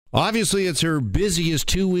Obviously, it's her busiest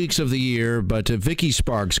 2 weeks of the year, but Vicky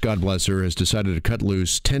Sparks, God bless her, has decided to cut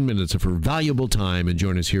loose 10 minutes of her valuable time and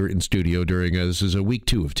join us here in studio during, this is a week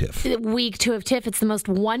 2 of TIFF. Week 2 of TIFF, it's the most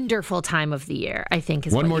wonderful time of the year, I think.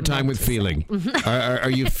 Is One more time with feeling.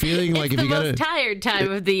 Are you feeling like if you got the most tired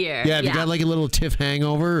time of the year? Yeah, have you got like a little TIFF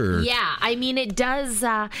hangover? Or? Yeah, I mean, it does.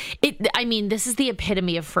 This is the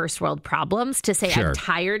epitome of first world problems to say Sure. I'm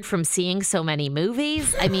tired from seeing so many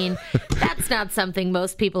movies. I mean, that's not something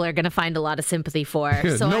most people are going to find a lot of sympathy for.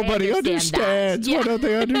 So Nobody I understands. That. Why don't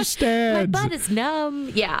they understand? My butt is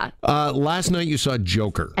numb. Yeah. Last night you saw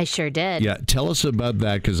Joker. I sure did. Yeah, tell us about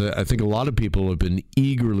that, because I think a lot of people have been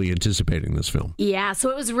eagerly anticipating this film. Yeah, so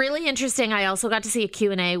it was really interesting. I also got to see a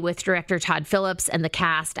Q&A with director Todd Phillips and the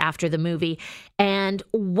cast after the movie. And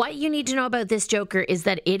what you need to know about this Joker is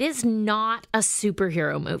that it is not a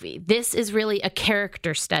superhero movie. This is really a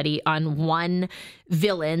character study on one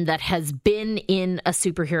villain that has been in a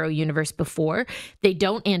superhero universe before. They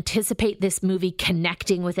don't anticipate this movie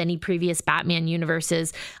connecting with any previous Batman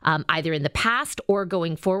universes, either in the past or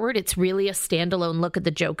going forward. It's really a standalone look at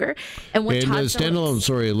the Joker. And what Todd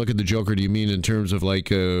standalone, look at the Joker, do you mean in terms of like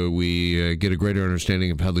we get a greater understanding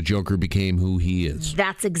of how the Joker became who he is?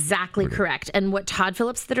 That's exactly correct. And what Todd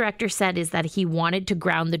Phillips, the director, said is that he wanted to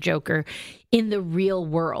ground the Joker in the real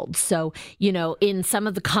world. So, in some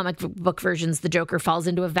of the comic book versions, the Joker falls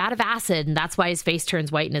into a vat of acid, and that's why his face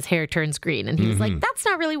turns white and his hair turns green. And he was like, that's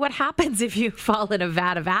not really what happens if you fall in a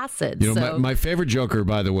vat of acid. My favorite Joker,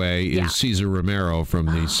 by the way, is Cesar Romero from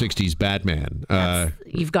the 60s Batman.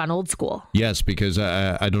 You've gone old school. Yes, because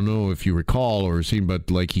I don't know if you recall or seen,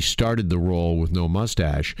 but like he started the role with no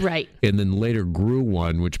mustache. Right. And then later grew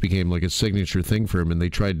one, which became like a signature thing for him. And they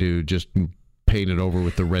tried to just paint it over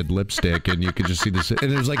with the red lipstick, and you could just see this, and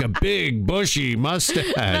there's like a big bushy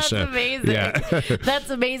mustache. That's amazing. That's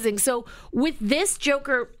amazing. So with this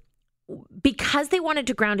Joker, because they wanted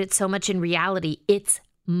to ground it so much in reality, it's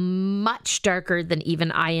much darker than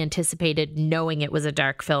even I anticipated, knowing it was a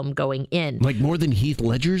dark film going in. Like more than Heath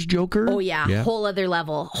Ledger's Joker? Oh, yeah. Whole other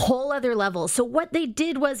level. So what they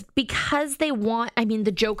did was, because they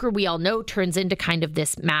the Joker, we all know, turns into kind of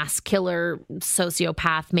this mass killer,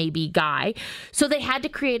 sociopath, maybe guy. So they had to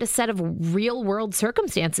create a set of real world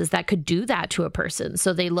circumstances that could do that to a person.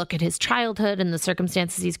 So they look at his childhood and the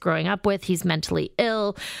circumstances he's growing up with. He's mentally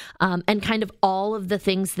ill, and kind of all of the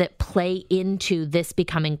things that play into this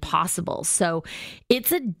becoming possible. So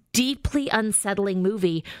it's a deeply unsettling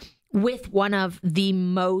movie with one of the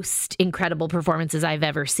most incredible performances I've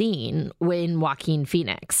ever seen in Joaquin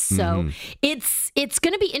Phoenix. So it's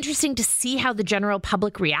going to be interesting to see how the general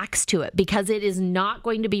public reacts to it, because it is not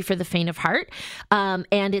going to be for the faint of heart.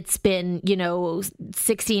 And it's been,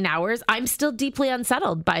 16 hours. I'm still deeply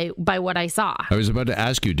unsettled by what I saw. I was about to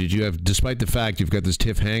ask you, did you have, despite the fact you've got this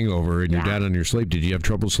TIFF hangover and you're down on your sleep, did you have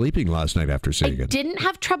trouble sleeping last night after seeing it? I didn't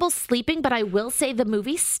have trouble sleeping, but I will say the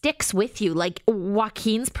movie sticks with you. Like,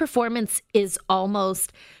 Joaquin's performance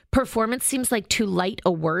seems like too light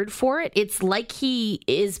a word for it. It's like he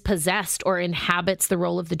is possessed or inhabits the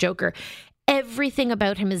role of the Joker. Everything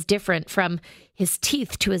about him is different, from his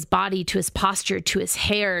teeth to his body to his posture to his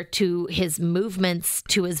hair to his movements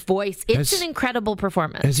to his voice. It's an incredible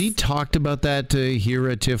performance. Has he talked about that here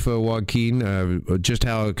at TIFF, Joaquin? Just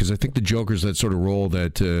how, because I think the Joker's that sort of role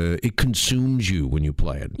that it consumes you when you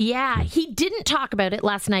play it. Yeah, he didn't talk about it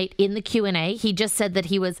last night in the Q&A. He just said that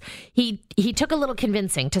he took a little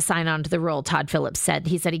convincing to sign on to the role, Todd Phillips said.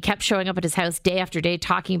 He said he kept showing up at his house day after day,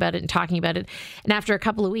 talking about it. And after a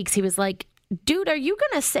couple of weeks, he was like, dude, are you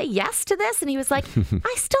going to say yes to this? And he was like,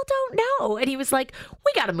 I still don't know. And he was like,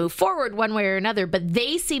 we got to move forward one way or another. But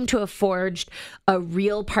they seem to have forged a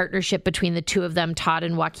real partnership between the two of them, Todd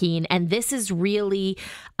and Joaquin. And this is really,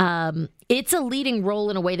 it's a leading role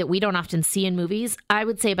in a way that we don't often see in movies. I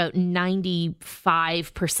would say about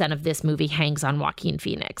 95% of this movie hangs on Joaquin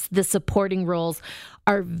Phoenix. The supporting roles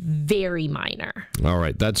are very minor. All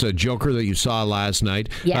right. That's a Joker that you saw last night.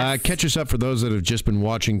 Yes. Catch us up for those that have just been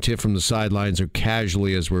watching TIFF from the sidelines or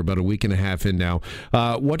casually, as we're about a week and a half in now.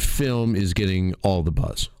 What film is getting all the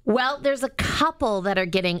buzz? Well, there's a couple that are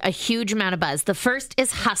getting a huge amount of buzz. The first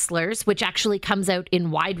is Hustlers, which actually comes out in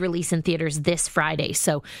wide release in theaters this Friday.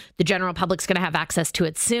 So the general public's going to have access to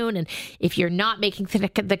it soon. And if you're not making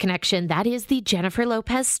the connection, that is the Jennifer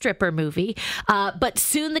Lopez stripper movie. But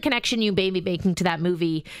soon the connection you may be making to that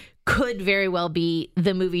movie could very well be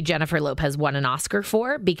the movie Jennifer Lopez won an Oscar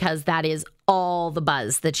for, because that is all the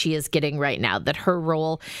buzz that she is getting right now, that her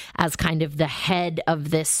role as kind of the head of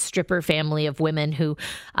this stripper family of women who,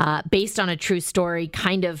 based on a true story,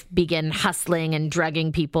 kind of begin hustling and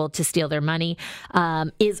drugging people to steal their money,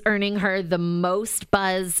 is earning her the most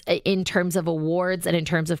buzz in terms of awards and in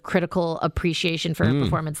terms of critical appreciation for her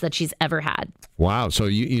performance that she's ever had. Wow. So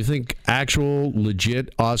you think actual,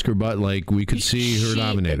 legit Oscar buzz, like we could see her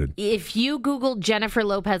nominated? If you Google Jennifer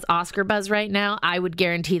Lopez Oscar buzz right now, I would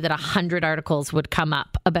guarantee that 100 articles would come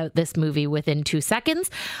up about this movie within 2 seconds.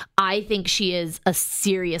 I think she is a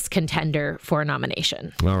serious contender for a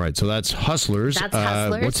nomination. All right, so that's Hustlers. That's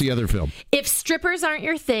Hustlers. What's the other film? If strippers aren't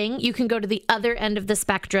your thing, you can go to the other end of the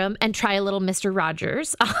spectrum and try a little Mr.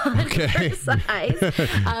 Rogers on Versailles.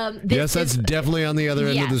 Yes, that's definitely on the other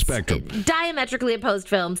end of the spectrum. Diametrically opposed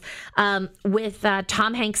films with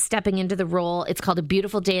Tom Hanks stepping into the role. It's called A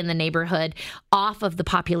Beautiful Day in the Neighborhood, off of the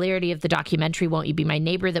popularity of the documentary Won't You Be My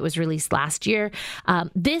Neighbor that was released last year.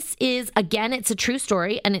 This is, again, it's a true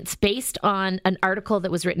story, and it's based on an article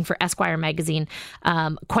that was written for Esquire magazine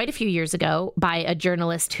quite a few years ago by a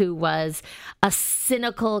journalist who was a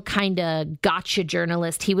cynical kind of gotcha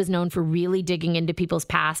journalist. He was known for really digging into people's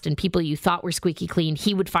past, and people you thought were squeaky clean,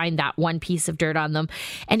 he would find that one piece of dirt on them.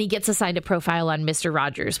 And he gets assigned a profile on Mr.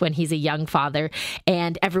 Rogers when he's a young father,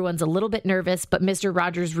 and everyone's a little bit nervous, but Mr.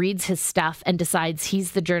 Rogers reads his stuff and decides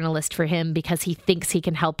he's the journalist for him because he thinks he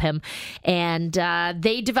can help him. And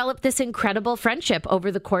they develop this incredible friendship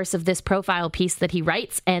over the course of this profile piece that he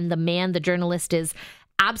writes. And the journalist, is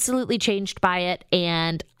absolutely changed by it.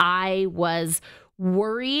 And I was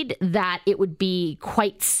worried that it would be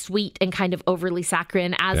quite sweet and kind of overly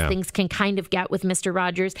saccharine, as things can kind of get with Mr.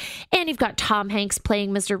 Rogers. And you've got Tom Hanks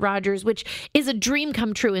playing Mr. Rogers, which is a dream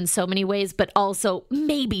come true in so many ways, but also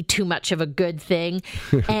maybe too much of a good thing.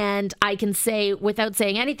 And I can say, without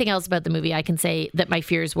saying anything else about the movie, I can say that my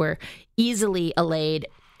fears were easily allayed.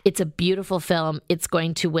 It's a beautiful film. It's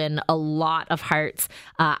going to win a lot of hearts.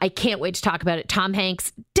 I can't wait to talk about it. Tom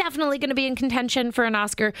Hanks, definitely going to be in contention for an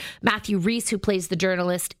Oscar. Matthew Rhys, who plays the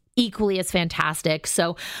journalist, equally as fantastic.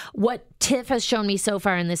 So what TIFF has shown me so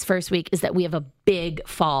far in this first week is that we have a big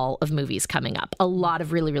fall of movies coming up. A lot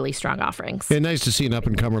of really, really strong offerings. Yeah, nice to see an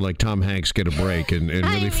up-and-comer like Tom Hanks get a break and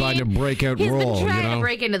really find a breakout role. He's been trying to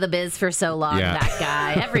break into the biz for so long, that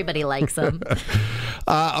guy. Everybody likes him.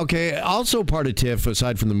 Okay, also part of TIFF,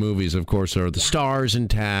 aside from the movies, of course, are the stars in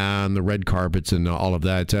town, the red carpets, and all of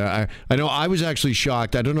that. I know I was actually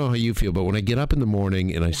shocked. I don't know how you feel, but when I get up in the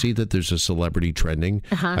morning and I see that there's a celebrity trending,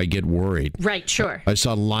 I get worried. Right, sure. I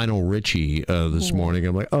saw Lionel Richie this morning.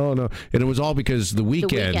 I'm like, oh, no. And it was all because The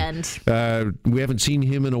Weeknd. We haven't seen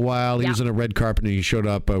him in a while. He was on a red carpet, and he showed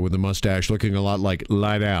up with a mustache looking a lot like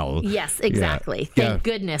Lionel. Yes, exactly. Thank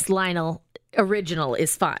goodness Lionel original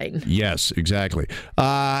is fine. Yes, exactly.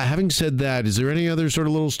 Having said that, is there any other sort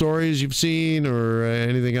of little stories you've seen or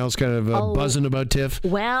anything else kind of buzzing about TIFF?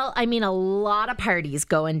 Well, I mean, a lot of parties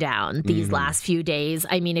going down these last few days.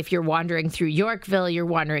 I mean, if you're wandering through Yorkville, you're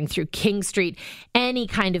wandering through King Street, any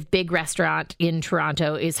kind of big restaurant in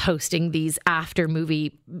Toronto is hosting these after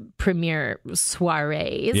movie premiere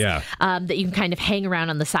soirees that you can kind of hang around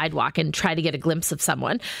on the sidewalk and try to get a glimpse of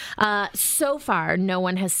someone. So far, no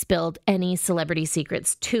one has spilled any celebrity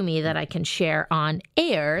secrets to me that I can share on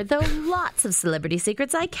air, though lots of celebrity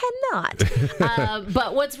secrets I cannot.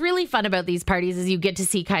 But what's really fun about these parties is you get to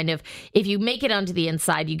see kind of, if you make it onto the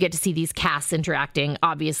inside, you get to see these casts interacting,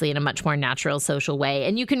 obviously in a much more natural, social way.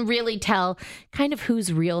 And you can really tell kind of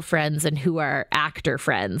who's real friends and who are actor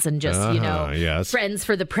friends and just, friends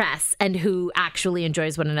for the press, and who actually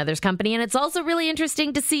enjoys one another's company. And it's also really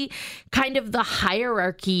interesting to see kind of the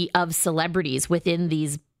hierarchy of celebrities within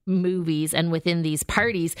these movies and within these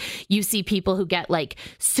parties. You see people who get like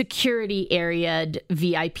security areaed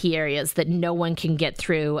VIP areas that no one can get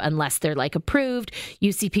through unless they're like approved.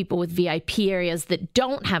 You see people with VIP areas that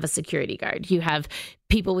don't have a security guard. You have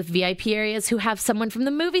people with VIP areas who have someone from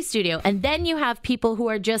the movie studio. And then you have people who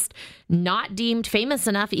are just not deemed famous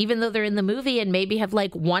enough, even though they're in the movie and maybe have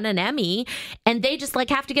like won an Emmy, and they just like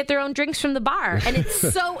have to get their own drinks from the bar. And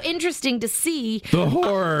it's so interesting to see. The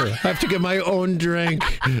horror. I have to get my own drink.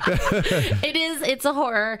 It's a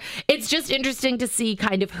horror. It's just interesting to see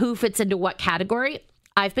kind of who fits into what category.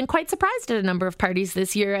 I've been quite surprised at a number of parties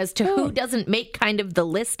this year as to who doesn't make kind of the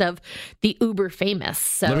list of the uber famous.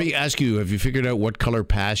 So let me ask you, have you figured out what color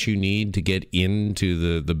pass you need to get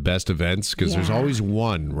into the best events? Because there's always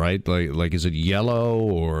one, right? Like is it yellow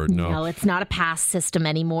or no? No, it's not a pass system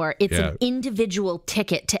anymore. It's an individual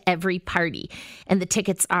ticket to every party. And the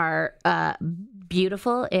tickets are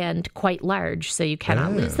beautiful and quite large, so you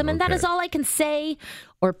cannot lose them. And that is all I can say,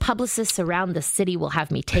 or publicists around the city will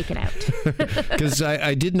have me taken out. Because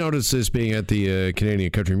I did notice this being at the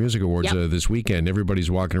Canadian Country Music Awards this weekend.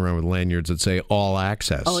 Everybody's walking around with lanyards that say All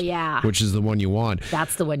Access. Oh, yeah. Which is the one you want.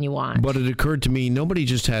 That's the one you want. But it occurred to me, nobody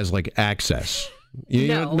just has, like, access.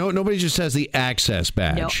 Nobody just has the access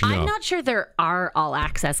badge. No, I'm not sure there are all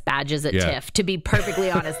access badges at TIFF, to be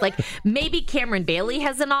perfectly honest. Like, maybe Cameron Bailey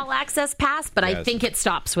has an all access pass, but I think it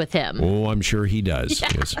stops with him. Oh, I'm sure he does.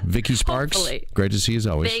 Yes. Vicky Sparks, Hopefully. Great to see you as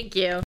always. Thank you.